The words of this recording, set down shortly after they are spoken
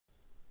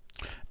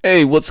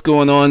Hey, what's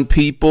going on,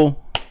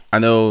 people? I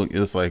know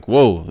it's like,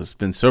 whoa, it's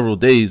been several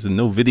days and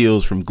no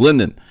videos from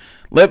Glendon.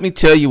 Let me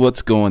tell you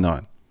what's going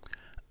on.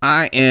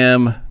 I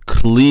am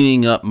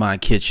cleaning up my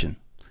kitchen.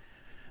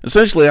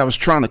 Essentially, I was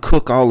trying to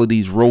cook all of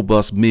these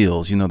robust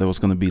meals. You know, there was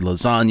going to be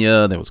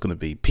lasagna, there was going to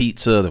be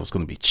pizza, there was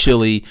going to be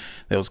chili,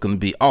 there was going to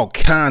be all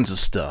kinds of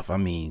stuff. I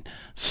mean,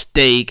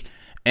 steak,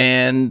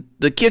 and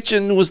the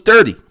kitchen was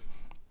dirty.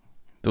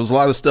 There was a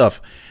lot of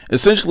stuff.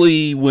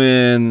 Essentially,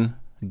 when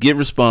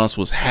GetResponse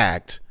was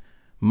hacked,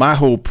 my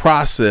whole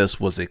process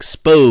was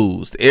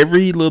exposed.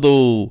 Every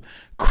little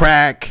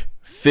crack,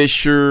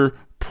 fissure,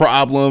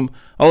 problem,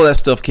 all that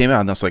stuff came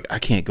out. And I was like, I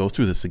can't go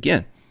through this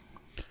again.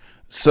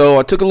 So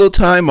I took a little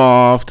time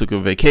off, took a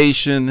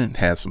vacation, and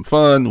had some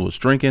fun, was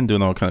drinking,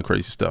 doing all kind of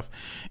crazy stuff.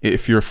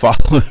 If you're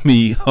following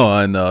me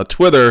on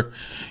Twitter,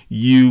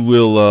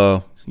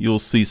 you'll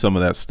see some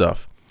of that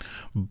stuff.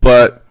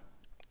 But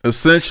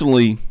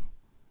essentially,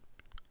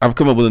 I've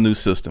come up with a new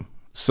system.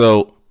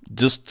 So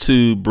just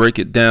to break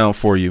it down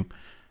for you,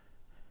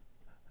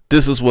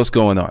 this is what's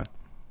going on.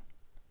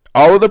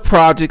 All of the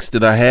projects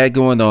that I had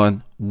going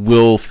on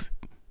will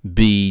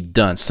be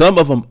done. Some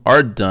of them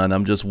are done.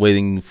 I'm just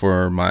waiting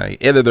for my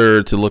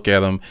editor to look at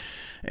them.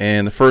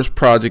 And the first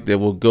project that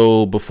will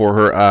go before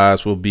her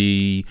eyes will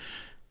be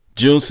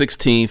June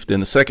 16th. Then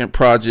the second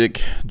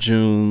project,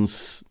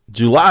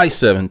 July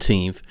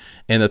 17th.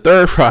 And the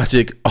third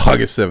project,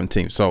 August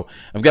 17th. So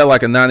I've got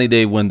like a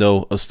 90-day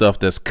window of stuff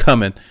that's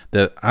coming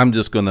that I'm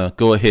just going to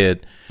go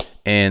ahead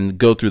and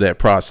go through that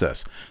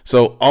process.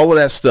 So all of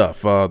that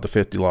stuff, the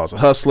 50 laws of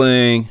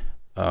hustling,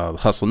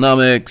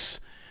 hustlenomics,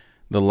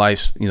 the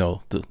life,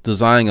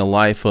 designing a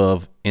life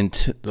of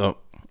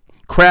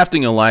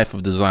crafting a life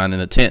of design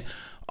and intent.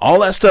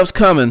 All that stuff's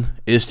coming.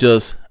 It's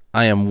just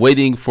I am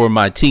waiting for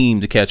my team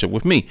to catch up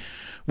with me,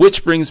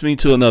 which brings me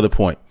to another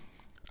point.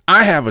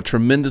 I have a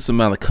tremendous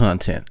amount of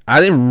content. I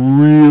didn't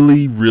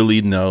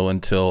really know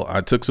until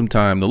I took some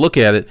time to look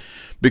at it,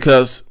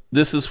 because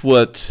this is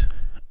what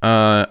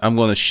I'm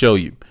going to show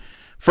you.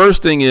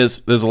 First thing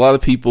is, there's a lot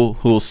of people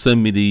who will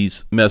send me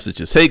these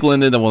messages. Hey,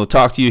 Glendon, I want to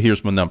talk to you.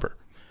 Here's my number.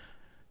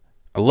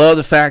 I love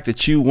the fact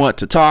that you want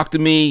to talk to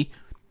me,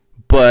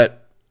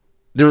 but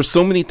there are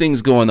so many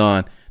things going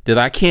on that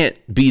I can't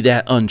be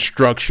that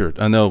unstructured.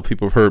 I know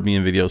people have heard me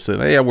in videos say,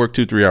 hey, I work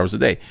 2-3 hours a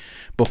day.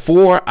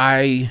 Before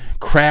I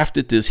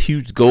crafted this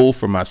huge goal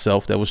for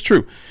myself, that was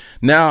true.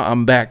 Now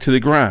I'm back to the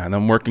grind.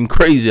 I'm working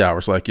crazy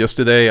hours. Like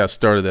yesterday, I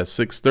started at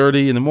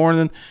 6:30 in the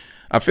morning.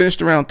 I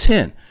finished around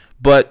 10.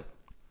 But,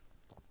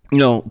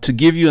 to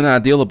give you an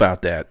idea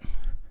about that,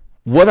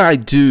 what I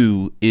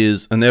do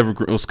is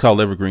what's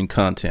called evergreen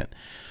content.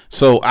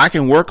 So I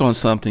can work on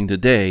something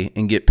today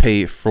and get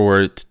paid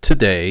for it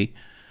today,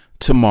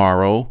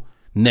 tomorrow,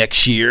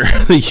 next year,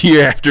 the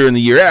year after, and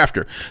the year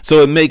after.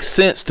 So it makes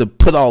sense to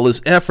put all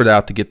this effort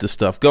out to get this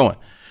stuff going.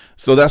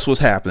 So that's what's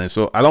happening.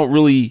 So I don't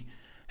really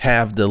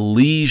have the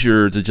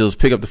leisure to just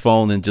pick up the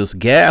phone and just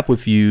gab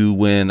with you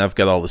when I've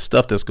got all this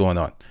stuff that's going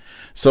on.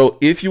 So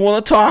if you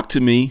want to talk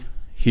to me,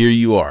 here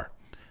you are.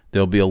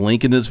 There'll be a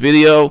link in this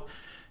video.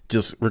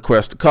 Just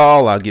request a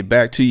call. I'll get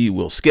back to you.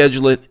 We'll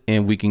schedule it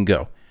and we can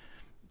go.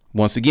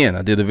 Once again,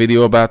 I did a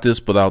video about this,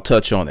 but I'll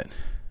touch on it.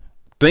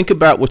 Think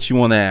about what you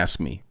want to ask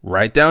me.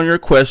 Write down your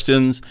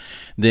questions,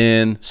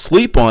 then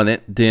sleep on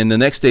it. Then the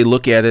next day,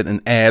 look at it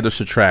and add or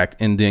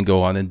subtract, and then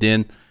go on, and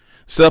then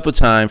set up a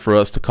time for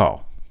us to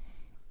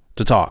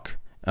talk,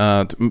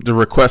 to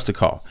request a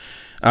call.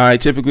 I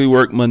typically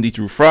work Monday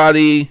through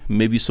Friday,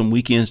 maybe some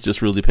weekends,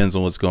 just really depends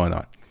on what's going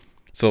on.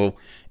 So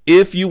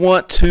if you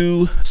want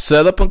to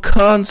set up a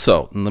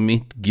consult, and let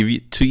me give you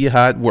to you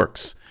how it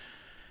works.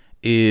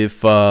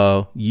 If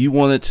you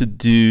wanted to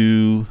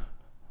do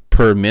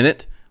per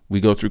minute, we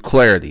go through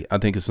Clarity. I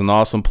think it's an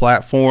awesome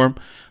platform.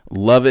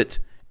 Love it.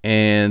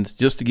 And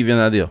just to give you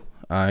an idea,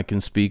 I can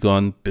speak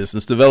on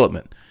business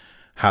development,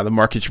 how to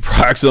market your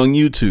products on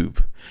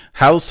YouTube,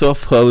 how to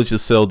self-publish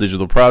and sell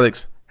digital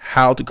products,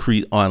 how to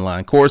create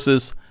online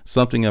courses,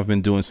 something I've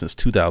been doing since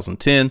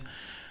 2010,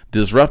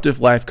 disruptive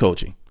life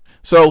coaching.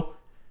 So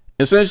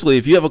essentially,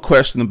 if you have a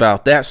question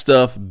about that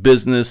stuff,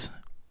 business,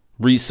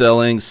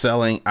 reselling,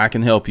 selling, I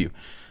can help you.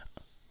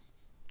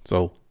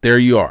 So there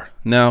you are.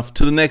 Now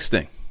to the next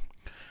thing.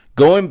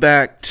 Going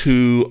back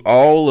to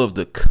all of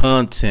the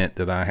content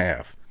that I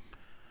have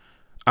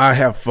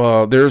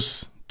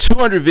there's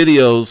 200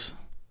 videos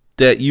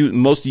that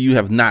most of you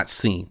have not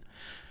seen.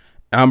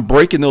 I'm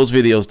breaking those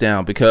videos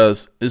down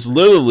because it's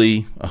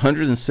literally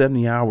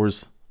 170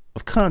 hours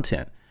of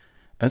content.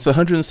 That's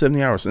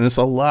 170 hours, and it's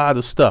a lot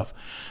of stuff.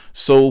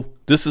 So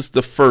this is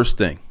the first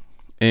thing,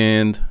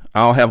 and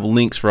I'll have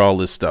links for all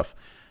this stuff.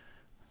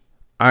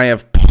 I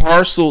have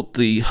parceled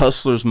the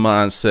Hustler's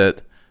Mindset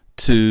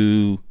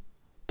to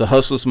the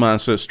Hustler's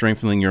Mindset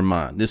Strengthening Your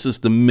Mind. This is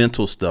the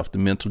mental stuff, the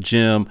mental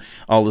gym,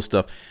 all this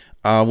stuff.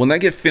 When I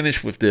get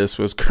finished with this,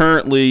 because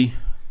currently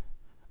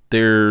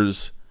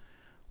there's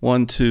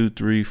 1, 2,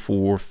 3,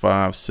 4,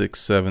 5, 6,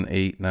 7,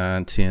 8,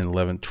 9, 10,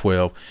 11,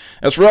 12.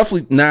 That's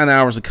roughly 9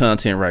 hours of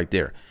content right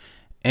there.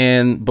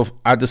 And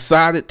I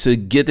decided to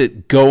get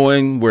it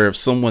going where if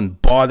someone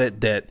bought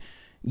it, that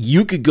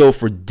you could go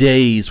for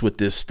days with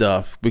this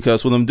stuff,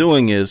 because what I'm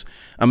doing is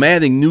I'm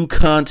adding new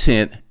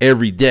content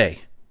every day.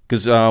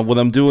 Because what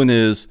I'm doing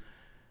is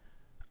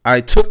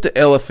I took the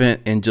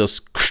elephant and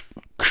just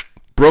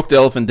broke the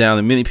elephant down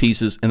in many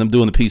pieces, and I'm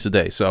doing a piece a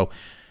day. So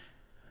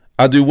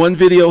I'll do one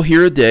video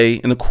here a day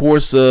in the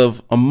course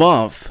of a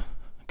month,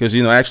 because,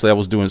 you know, actually I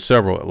was doing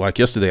several. Like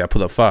yesterday I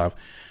put up 5.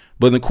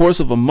 But in the course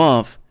of a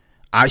month,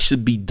 I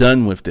should be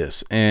done with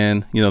this,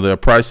 and, you know, the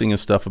pricing and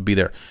stuff will be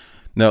there.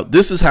 Now,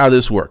 this is how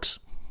this works.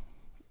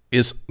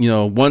 It's, you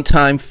know,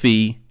 one-time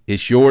fee.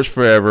 It's yours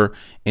forever,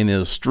 and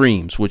it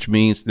streams, which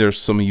means there's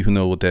some of you who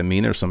know what that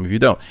means. There's some of you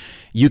don't.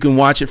 You can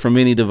watch it from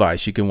any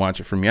device. You can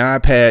watch it from your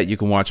iPad. You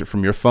can watch it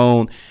from your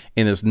phone,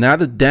 and it's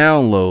not a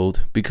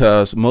download,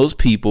 because most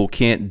people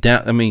can't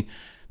down. I mean,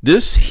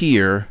 this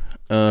here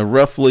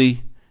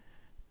roughly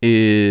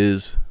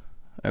is,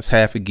 that's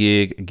half a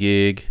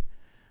gig,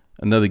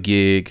 another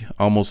gig,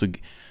 almost a.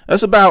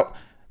 That's about,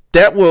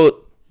 that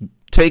will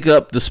take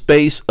up the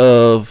space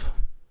of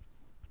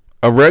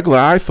a regular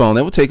iPhone.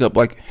 That would take up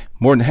like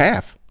more than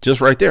half, just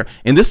right there.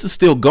 And this is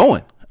still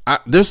going.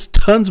 There's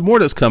tons more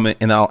that's coming,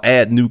 and I'll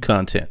add new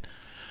content.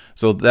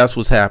 So that's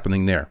what's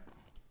happening there.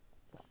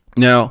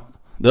 Now,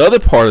 the other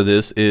part of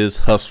this is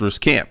Hustlers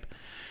Camp.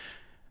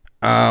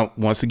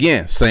 Once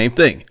again, same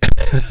thing.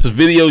 There's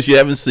videos you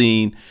haven't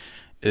seen.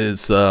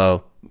 It's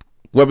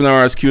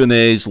webinars,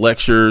 Q&As,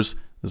 lectures.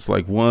 It's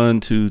like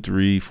 1, 2,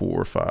 3,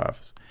 4,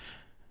 5.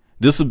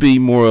 This will be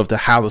more of the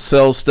how to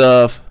sell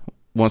stuff.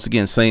 Once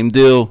again, same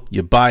deal.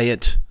 You buy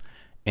it,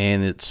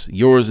 and it's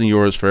yours and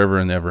yours forever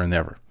and ever and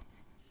ever.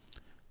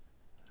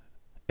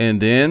 And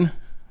then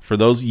for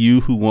those of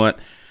you who want,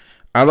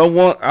 I don't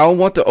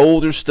want the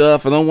older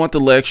stuff. I don't want the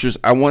lectures.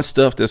 I want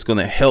stuff that's going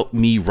to help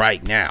me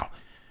right now.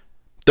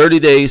 30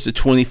 days to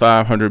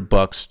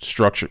 $2,500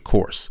 structured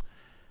course.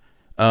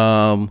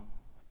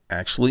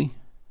 Actually,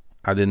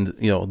 I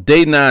didn't, you know,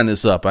 day 9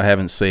 is up. I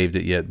haven't saved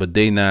it yet, but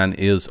day 9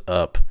 is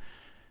up.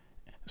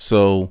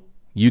 So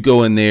you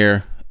go in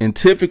there. And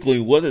typically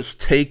what it's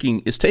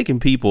taking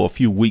people a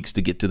few weeks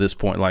to get to this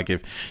point. Like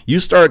if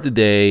you start the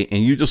day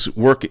and you just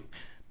work it,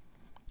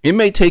 it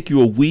may take you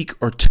a week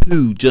or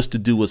 2 just to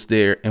do what's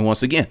there. And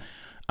once again,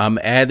 I'm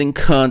adding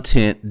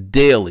content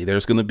daily.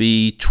 There's going to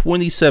be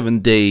 27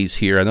 days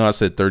here. I know I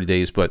said 30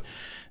 days, but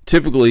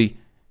typically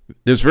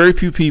there's very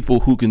few people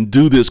who can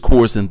do this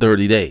course in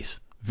 30 days.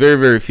 Very,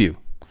 very few.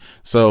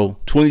 So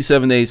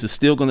 27 days is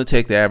still going to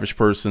take the average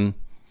person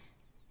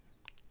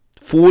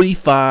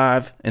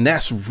 45, and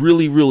that's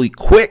really, really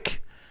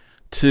quick,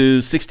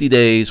 to 60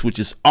 days, which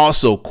is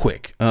also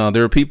quick.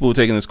 There are people who are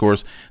taking this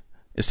course.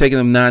 It's taking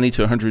them 90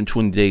 to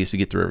 120 days to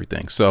get through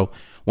everything. So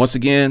once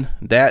again,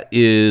 that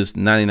is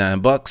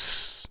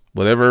 $99.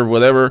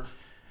 Whatever.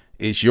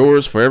 It's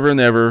yours forever and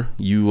ever.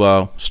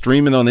 You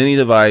stream it on any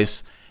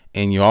device,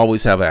 and you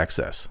always have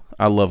access.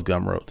 I love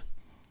Gumroad.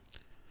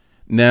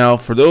 Now,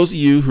 for those of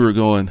you who are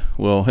going,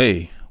 well,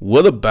 hey,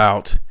 what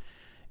about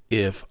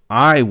if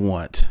I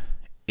want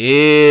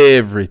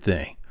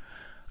everything?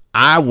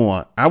 I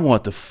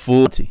want the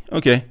full.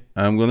 Okay,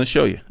 I'm going to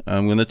show you.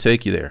 I'm going to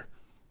take you there.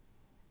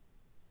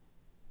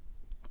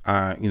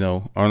 You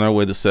know, on our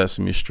way to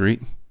Sesame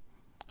Street.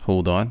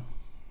 Hold on.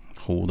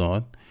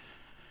 Oh,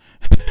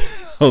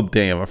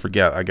 damn, I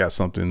forgot. I got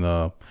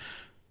something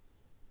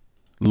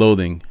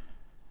loading.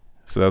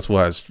 So that's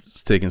why it's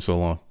taking so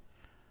long.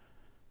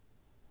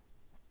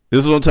 This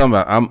is what I'm talking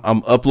about.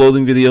 I'm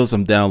uploading videos.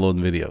 I'm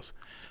downloading videos.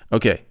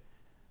 Okay.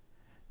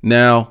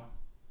 Now,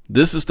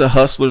 this is the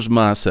Hustlers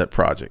Mindset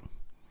Project.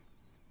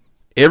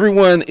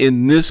 Everyone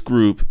in this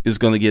group is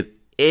going to get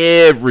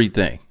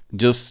everything.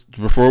 Just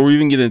before we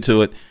even get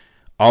into it,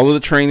 all of the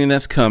training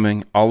that's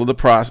coming, all of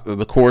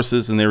the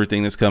courses and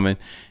everything that's coming.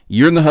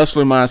 You're in the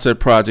Hustler Mindset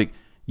Project.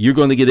 You're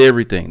going to get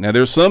everything. Now,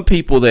 there's some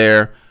people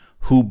there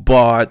who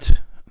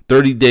bought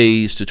 30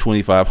 days to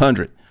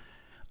 $2,500.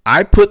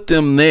 I put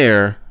them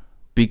there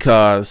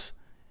because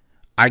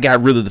I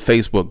got rid of the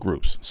Facebook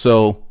groups.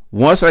 So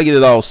once I get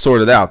it all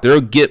sorted out, they'll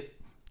get,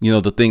 you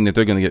know, the thing that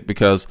they're going to get,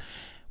 because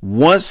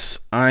once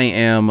I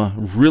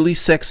am really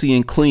sexy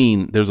and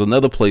clean, there's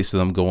another place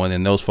that I'm going,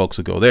 and those folks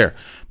will go there.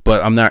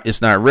 But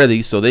it's not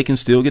ready, so they can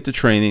still get the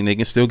training, they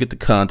can still get the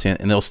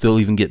content, and they'll still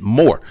even get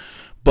more.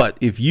 But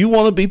if you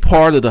want to be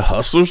part of the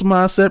Hustlers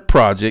Mindset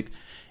Project,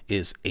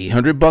 it's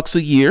 $800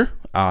 a year.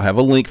 I'll have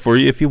a link for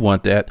you if you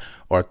want that,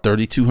 or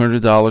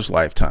 $3,200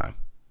 lifetime.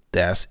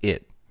 That's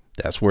it.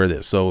 That's where it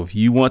is. So if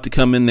you want to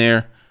come in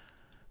there,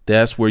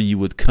 that's where you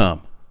would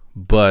come.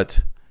 But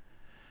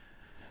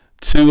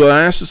to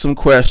answer some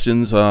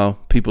questions,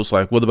 people's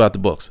like, what about the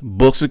books?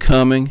 Books are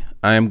coming.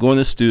 I am going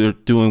to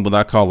start doing what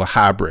I call a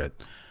hybrid.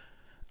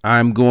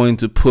 I'm going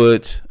to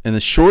put in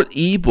a short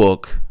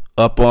ebook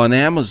up on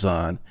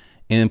Amazon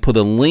and put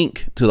a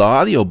link to the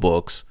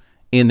audiobooks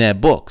in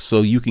that book,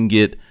 so you can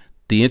get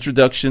the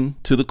introduction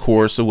to the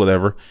course or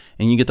whatever,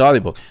 and you get the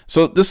audiobook.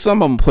 So this is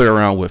something I'm gonna play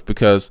around with,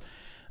 because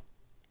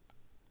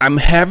I'm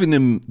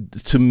having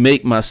to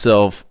make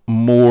myself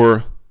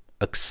more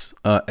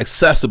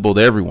accessible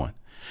to everyone.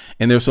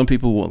 And there's some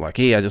people who are like,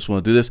 hey, I just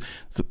want to do this.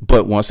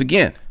 But once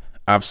again,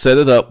 I've set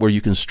it up where you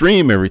can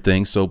stream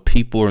everything, so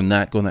people are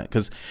not going to,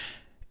 because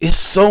it's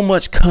so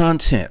much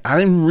content. I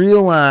didn't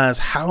realize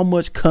how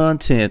much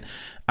content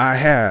I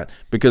had,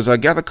 because I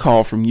got a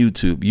call from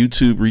YouTube.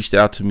 YouTube reached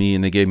out to me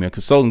and they gave me a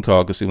consulting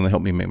call because they want to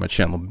help me make my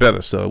channel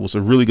better. So it was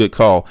a really good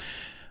call.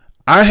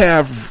 I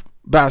have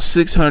about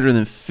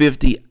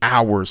 650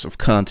 hours of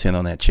content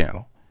on that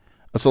channel.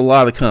 That's a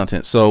lot of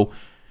content. So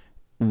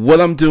what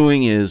I'm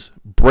doing is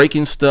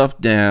breaking stuff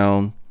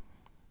down,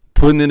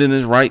 putting it in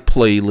the right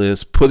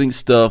playlist, putting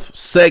stuff,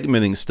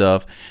 segmenting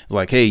stuff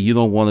like, hey, you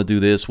don't want to do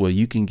this, well,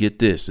 you can get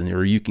this,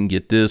 or you can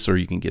get this, or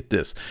you can get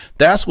this.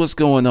 That's what's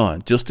going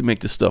on, just to make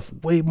this stuff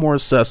way more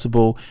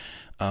accessible.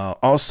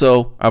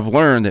 Also, I've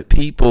learned that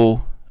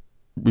people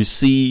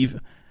receive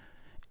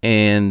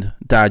and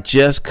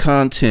digest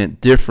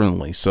content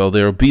differently. So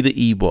there'll be the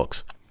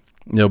ebooks,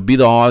 there'll be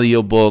the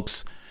audio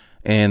books,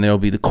 and there'll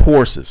be the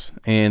courses,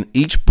 and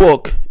each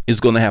book is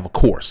going to have a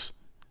course.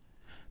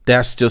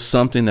 That's just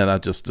something that I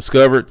just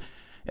discovered.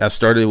 I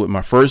started with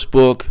my first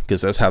book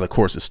because that's how the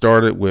courses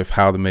started, with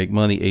how to make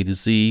money A to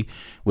Z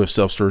with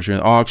self-storage and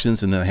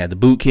auctions. And then I had the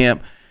boot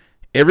camp.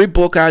 Every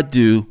book I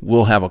do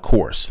will have a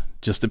course,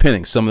 just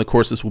depending. Some of the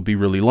courses will be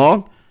really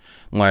long,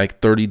 like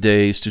 30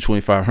 days to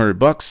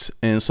 $2,500,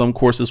 and some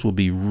courses will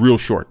be real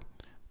short.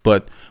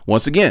 But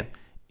once again,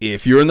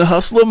 if you're in the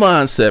Hustler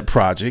Mindset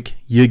Project,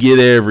 you get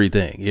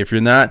everything. If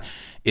you're not,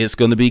 it's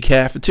going to be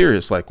cafeteria.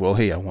 It's like, well,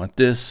 hey, I want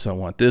this, I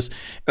want this.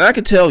 And I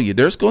can tell you,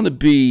 there's going to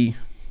be,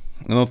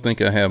 I don't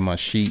think I have my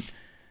sheet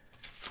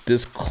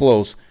this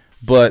close,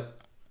 but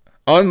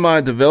on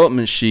my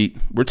development sheet,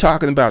 we're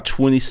talking about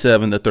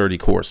 27 to 30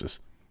 courses.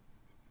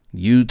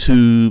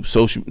 YouTube,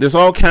 social, there's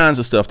all kinds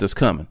of stuff that's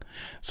coming.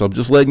 So I'm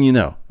just letting you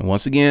know. And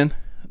once again,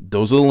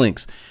 those are the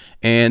links.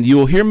 And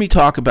you'll hear me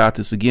talk about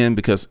this again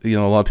because, you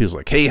know, a lot of people are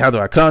like, hey, how do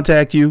I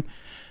contact you?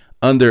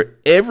 Under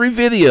every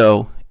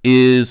video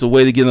is a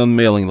way to get on the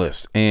mailing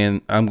list.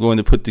 And I'm going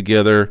to put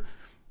together,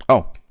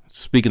 oh,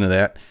 speaking of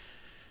that,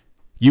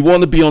 you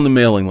want to be on the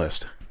mailing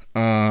list.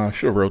 I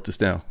should have wrote this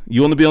down. You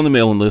want to be on the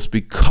mailing list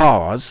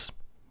because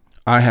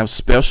I have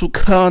special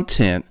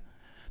content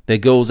that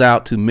goes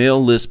out to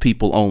mail list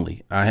people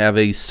only. I have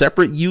a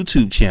separate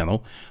YouTube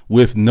channel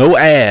with no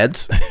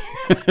ads.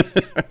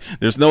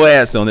 There's no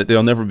ads on it.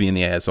 There'll never be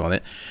any ads on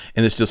it.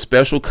 And it's just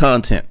special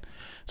content.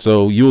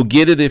 So you'll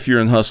get it if you're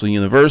in Hustle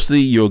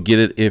University. You'll get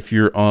it if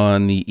you're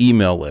on the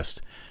email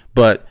list.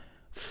 But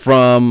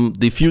from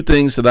the few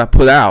things that I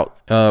put out,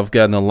 I've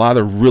gotten a lot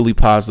of really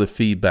positive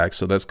feedback.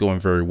 So that's going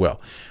very well.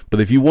 But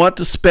if you want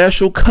the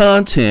special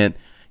content,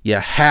 you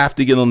have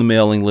to get on the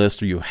mailing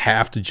list, or you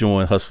have to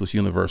join Hustlers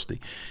University.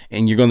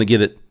 And you're going to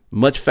get it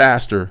much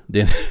faster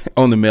than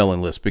on the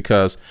mailing list,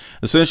 because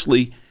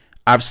essentially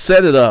I've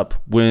set it up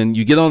when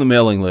you get on the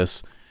mailing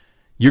list,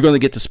 you're going to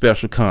get the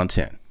special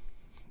content.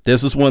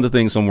 This is one of the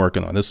things I'm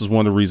working on. This is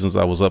one of the reasons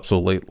I was up so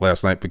late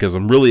last night, because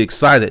I'm really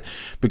excited,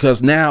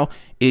 because now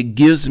it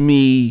gives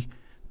me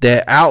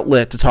that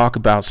outlet to talk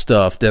about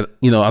stuff that,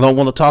 you know, I don't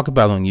want to talk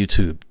about on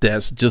YouTube.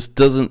 That's just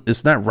doesn't,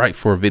 it's not right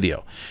for a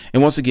video.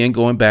 And once again,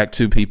 going back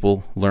to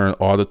people learn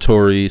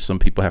auditory, some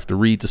people have to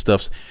read the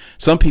stuff.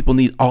 Some people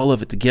need all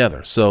of it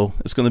together. So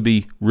it's going to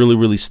be really,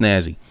 really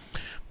snazzy.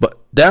 But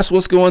that's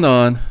what's going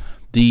on.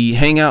 The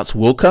Hangouts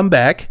will come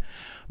back,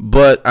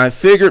 but I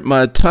figured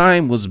my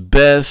time was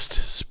best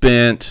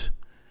spent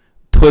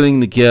putting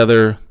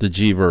together the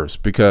G-verse,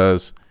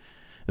 because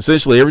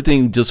essentially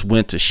everything just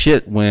went to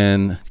shit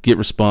when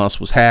GetResponse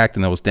was hacked,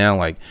 and I was down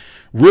like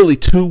really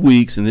 2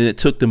 weeks, and then it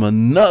took them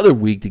another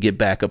week to get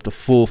back up to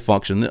full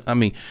function. I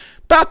mean,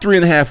 about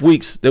 3.5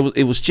 weeks, it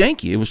was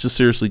janky. It was just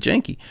seriously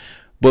janky.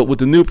 But with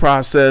the new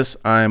process,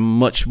 I'm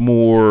much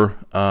more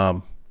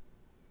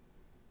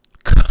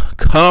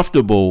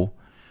comfortable,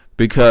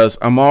 because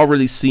I'm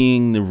already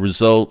seeing the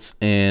results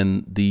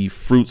and the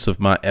fruits of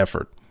my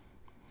effort.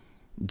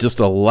 Just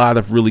a lot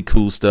of really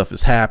cool stuff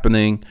is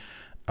happening.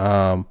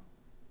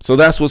 So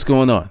that's what's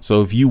going on.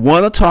 So if you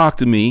want to talk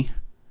to me,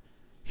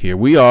 here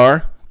we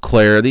are.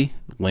 Clarity.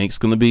 Link's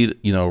going to be,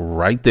 you know,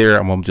 right there.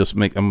 I'm going to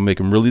make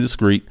them really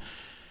discreet.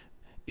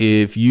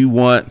 If you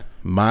want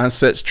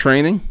mindsets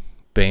training,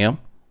 bam,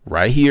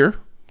 right here.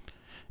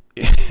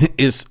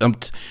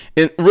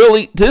 And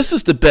really, this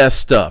is the best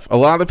stuff. A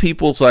lot of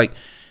people's like,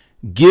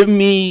 give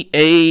me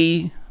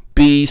A,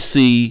 B,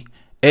 C.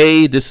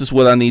 A, this is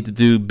what I need to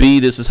do. B,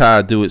 this is how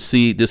I do it.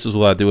 C, this is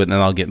what I do it, and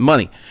then I'll get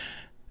money.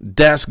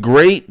 That's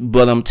great,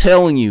 but I'm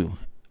telling you,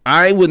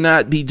 I would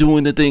not be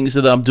doing the things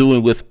that I'm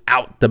doing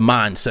without the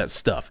mindset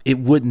stuff. It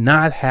would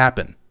not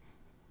happen.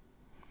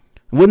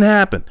 It wouldn't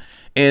happen.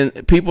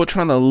 And people are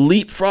trying to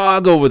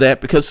leapfrog over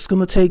that because it's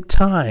going to take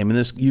time,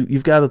 and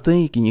you've got to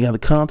think, and you got to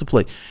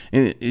contemplate.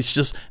 And it's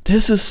just,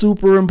 this is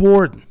super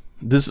important.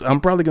 I'm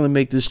probably going to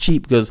make this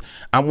cheap because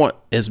I want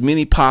as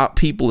many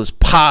people as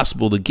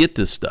possible to get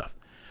this stuff.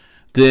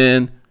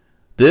 Then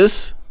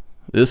this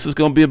is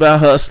going to be about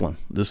hustling.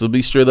 This will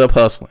be straight up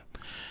hustling.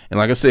 And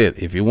like I said,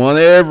 if you want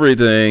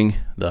everything,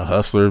 the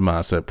Hustler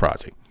Mindset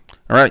Project.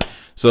 All right.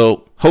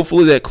 So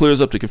hopefully that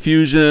clears up the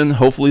confusion.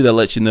 Hopefully that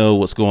lets you know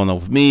what's going on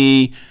with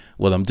me,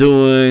 what I'm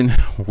doing,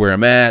 where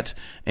I'm at,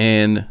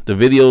 and the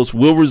videos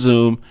will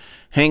resume.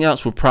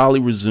 Hangouts will probably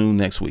resume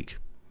next week.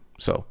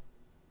 So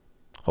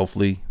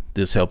hopefully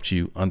this helped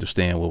you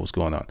understand what was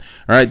going on.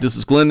 All right. This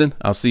is Glendon.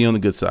 I'll see you on the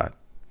good side.